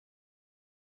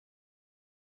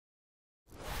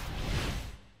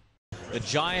The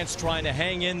Giants trying to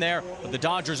hang in there, but the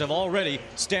Dodgers have already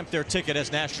stamped their ticket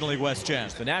as National League West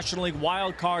champs. The National League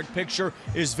wild card picture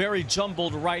is very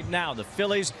jumbled right now. The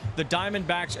Phillies, the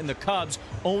Diamondbacks, and the Cubs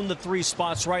own the 3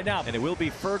 spots right now, and it will be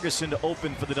Ferguson to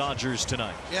open for the Dodgers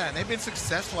tonight. Yeah, and they've been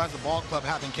successful as a ball club,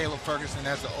 having Caleb Ferguson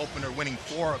as the opener, winning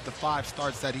 4 of the 5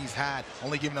 starts that he's had,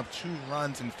 only giving up 2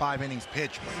 runs in 5 innings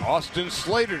pitched. Austin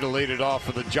Slater to lead it off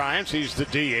for the Giants. He's the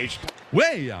DH.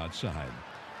 Way outside.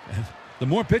 The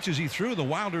more pitches he threw, the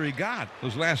wilder he got.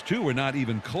 Those last 2 were not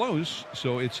even close,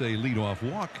 so it's a leadoff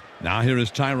walk. Now here is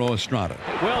Thairo Estrada.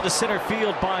 Well, to center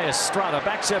field by Estrada.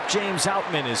 Backs up James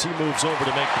Outman as he moves over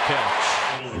to make the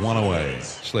catch. 1 away.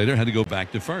 Slater had to go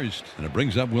back to first, and it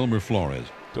brings up Wilmer Flores.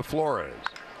 To Flores.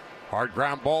 Hard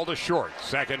ground ball to short.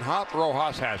 Second hop.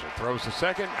 Rojas has it. Throws to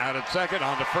second. Out at second.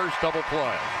 On to first. Double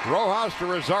play. Rojas to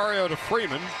Rosario to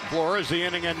Freeman. Flores the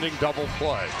inning-ending double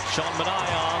play. Sean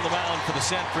Manaea on the mound for the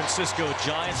San Francisco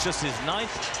Giants. Just his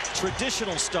 9th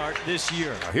traditional start this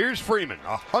year. Now here's Freeman.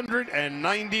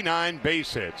 199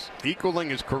 base hits, equaling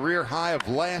his career high of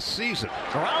last season.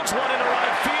 Grounds one into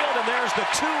right field, and there's the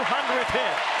 200th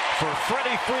hit for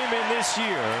Freddie Freeman this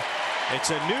year. It's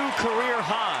a new career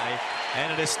high,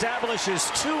 and it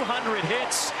establishes 200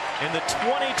 hits in the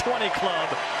 2020 club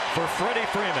for Freddie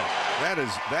Freeman.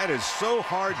 That is so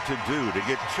hard to do, to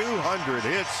get 200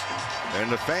 hits, and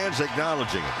the fans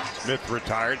acknowledging it. Smith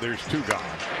retired. There's 2 gone.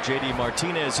 J.D.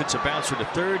 Martinez hits a bouncer to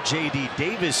third. J.D.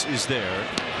 Davis is there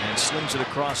and slings it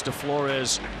across to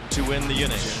Flores to win the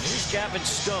inning. Here's Gavin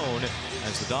Stone,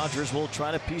 as the Dodgers will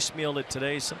try to piecemeal it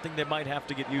today, something they might have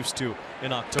to get used to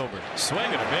in October. Swing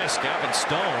and a miss. Gavin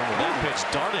Stone with that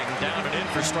pitch darting down and in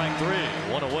for strike 3.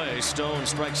 1 away. Stone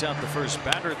strikes out the first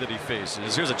batter that he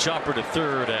faces. Here's a chopper to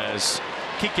third as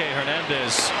Kike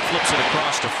Hernandez flips it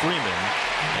across to Freeman,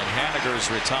 and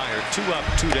Haniger's retired. 2 up,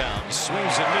 2 down.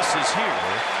 Swings and misses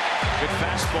here. Good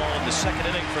fastball in the second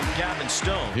inning from Gavin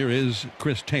Stone. Here is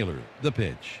Chris Taylor, the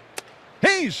pitch.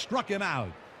 He struck him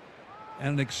out.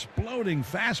 And an exploding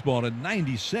fastball at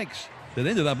 96 that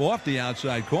ended up off the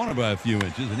outside corner by a few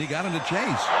inches, and he got in the chase.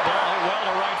 Ball well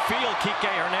to right field. Kike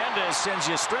Hernandez sends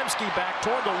Yastrzemski back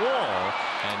toward the wall,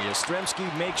 and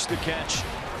Yastrzemski makes the catch.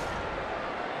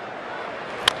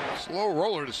 Slow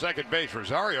roller to second base.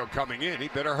 Rosario coming in. He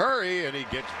better hurry, and he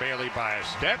gets Bailey by a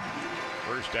step.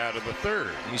 First out of the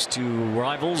 3rd. These 2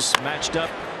 rivals matched up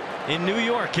in New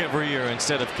York every year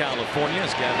instead of California,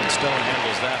 as Gavin Stone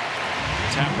handles that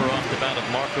tapper off the bat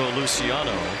of Marco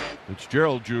Luciano.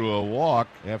 Fitzgerald drew a walk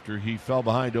after he fell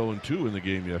behind 0-2 in the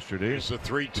game yesterday. Here's the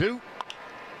 3-2.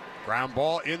 Ground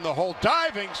ball in the hole.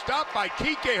 Diving stop by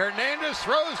Kike Hernandez.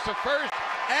 Throws to first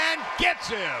and gets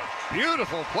him.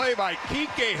 Beautiful play by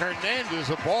Kike Hernandez.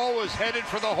 The ball was headed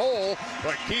for the hole,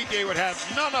 but Kike would have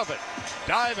none of it.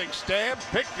 Diving stab,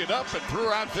 picked it up, and threw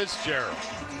out Fitzgerald.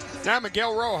 Now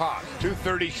Miguel Rojas,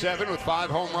 237 with 5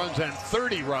 home runs and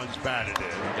 30 runs batted in.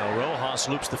 Now Rojas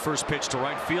loops the first pitch to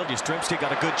right field. Yastrzemski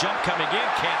got a good jump coming in,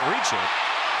 can't reach it.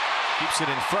 Keeps it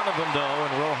in front of him though,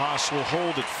 and Rojas will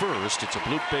hold it first. It's a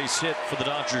bloop base hit for the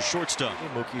Dodgers shortstop.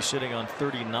 Mookie sitting on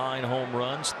 39 home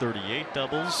runs, 38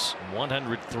 doubles,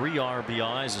 103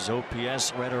 RBIs. His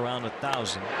OPS right around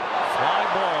 1,000.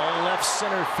 Fly ball left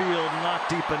center field, not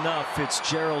deep enough.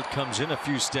 Fitzgerald comes in a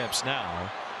few steps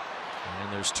now.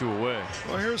 And there's 2 away.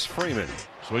 Well, here's Freeman.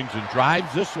 Swings and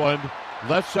drives this one.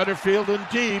 Left center field and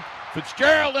deep.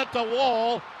 Fitzgerald at the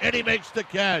wall, and he makes the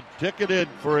catch. Ticketed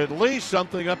for at least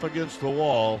something up against the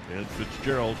wall, and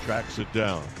Fitzgerald tracks it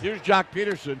down. Here's Joc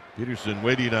Pederson. Pederson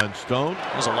waiting on Stone.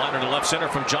 There's a liner to left center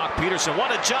from Joc Pederson.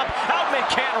 What a jump. Outman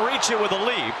can't reach it with a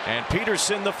leap. And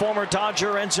Pederson, the former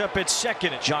Dodger, ends up at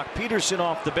second. Joc Pederson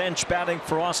off the bench batting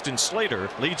for Austin Slater.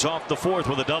 Leads off the 4th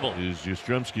with a double.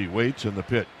 Yastrzemski waits in the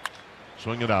pit.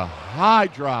 Swinging a high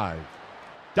drive.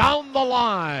 Down the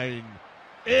line.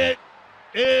 It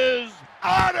is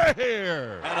out of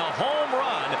here. And a home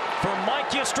run for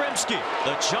Mike Yastrzemski.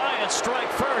 The Giants strike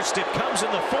first. It comes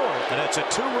in the 4th, and it's a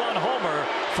 2-run homer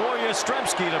for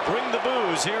Yastrzemski to bring the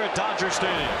booze here at Dodger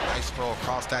Stadium. Nice throw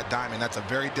across that diamond. That's a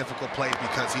very difficult play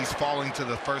because he's falling to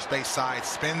the first base side,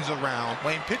 spins around.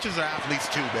 Wayne, pitchers are athletes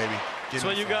too, baby. That's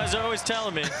what you guys are always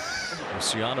telling me.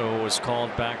 Luciano was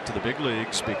called back to the big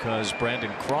leagues because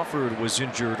Brandon Crawford was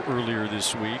injured earlier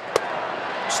this week.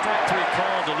 Strike 3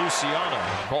 call to Luciano.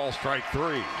 Call strike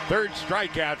 3. 3rd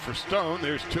strikeout for Stone.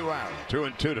 There's 2 out.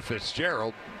 2-2 to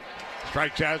Fitzgerald.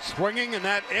 Strikes out swinging, and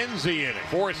that ends the inning.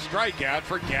 4th strikeout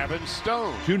for Gavin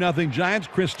Stone. 2-0 Giants.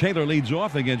 Chris Taylor leads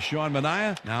off against Sean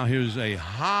Manaea. Now here's a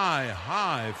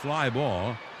high fly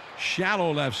ball.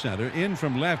 Shallow left center. In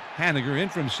from left, Haniger. In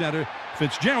from center,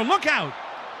 Fitzgerald. Look out!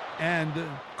 and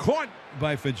caught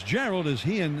by Fitzgerald as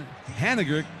he and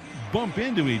Haniger bump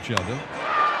into each other.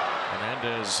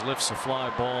 Hernandez lifts a fly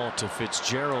ball to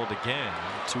Fitzgerald again.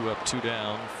 2 up, 2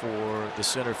 down for the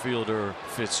center fielder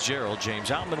Fitzgerald. James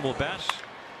Outman will bat.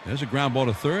 There's a ground ball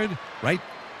to third, right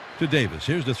to Davis.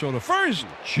 Here's the throw to first,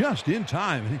 just in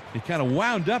time. He kind of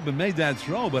wound up and made that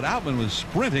throw, but Outman was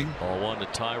sprinting. Ball 1 to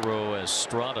Thairo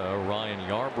Estrada. Ryan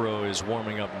Yarbrough is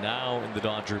warming up now in the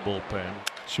Dodger bullpen.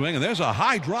 Swing, and there's a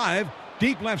high drive,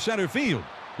 deep left center field.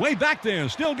 Way back there,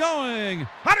 still going.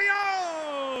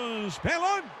 Adios!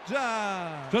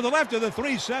 Pelota! To the left of the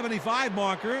 375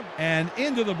 marker and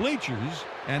into the bleachers.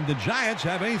 And the Giants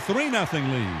have a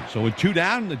 3-0 lead. So with 2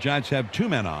 down, the Giants have 2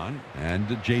 men on.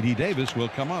 And J.D. Davis will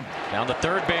come up. Down the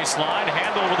third base line.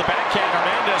 Handle with the backhand.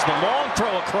 Hernandez, the long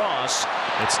throw across.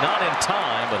 It's not in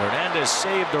time, but Hernandez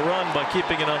saved the run by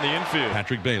keeping it on the infield.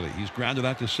 Patrick Bailey, he's grounded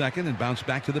out to second and bounced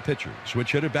back to the pitcher.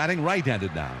 Switch hitter batting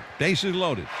right-handed now. Bases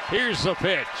loaded. Here's the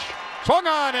pitch. Swung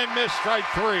on and missed, strike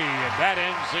 3, and that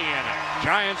ends the inning.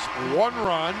 Giants 1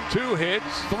 run, 2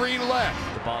 hits, 3 left.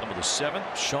 At the bottom of the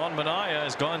 7th, Sean Manaea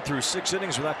has gone through 6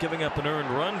 innings without giving up an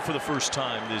earned run for the first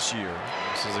time this year.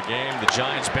 This is a game the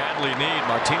Giants badly need.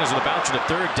 Martinez with a bouncer to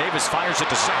third. Davis fires it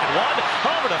to second.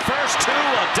 1 over to first, 2,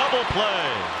 a double play.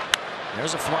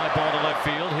 There's a fly ball to left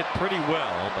field, hit pretty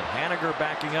well, but Haniger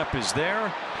backing up is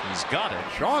there. He's got it.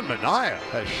 Sean Manaea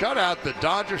has shut out the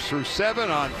Dodgers through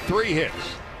 7 on 3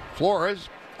 hits. Flores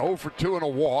 0 for 2 and a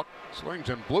walk. Swings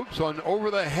and bloops one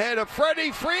over the head of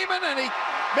Freddie Freeman, and he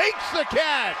makes the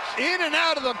catch. In and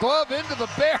out of the glove into the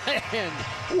bare hand.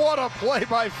 What a play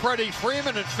by Freddie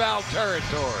Freeman in foul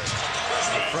territory.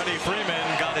 Freddie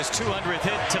Freeman got his 200th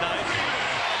hit tonight.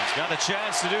 He's got a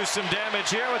chance to do some damage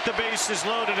here with the bases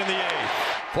loaded in the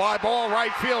 8th. Fly ball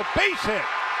right field, base hit.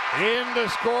 In to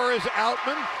score is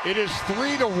Outman. It is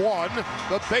 3-1.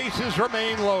 The bases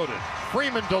remain loaded.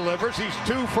 Freeman delivers. He's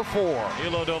 2 for 4.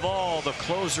 Camilo Doval, the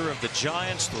closer of the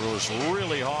Giants, throws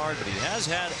really hard, but he has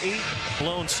had 8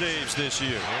 blown saves this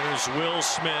year. Here's Will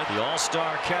Smith, the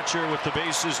all-star catcher with the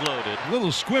bases loaded.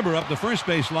 Little squibber up the first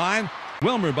base line.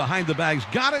 Wilmer behind the bags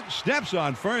got it, steps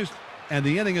on first, and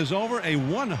the inning is over. A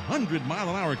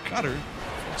 100-mile-an-hour cutter.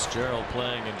 Fitzgerald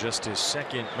playing in just his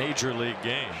 2nd major league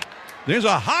game. There's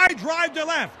a high drive to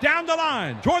left, down the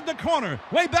line, toward the corner,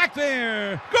 way back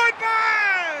there.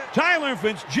 Goodbye! Tyler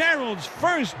Fitzgerald's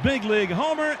first big league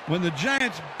homer when the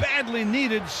Giants badly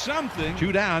needed something.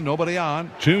 2 down, nobody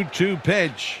on. 2-2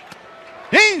 pitch.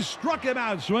 He struck him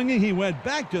out swinging. He went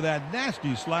back to that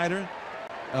nasty slider.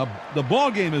 The ball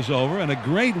game is over, and a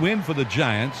great win for the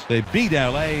Giants. They beat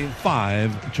LA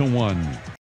 5-1.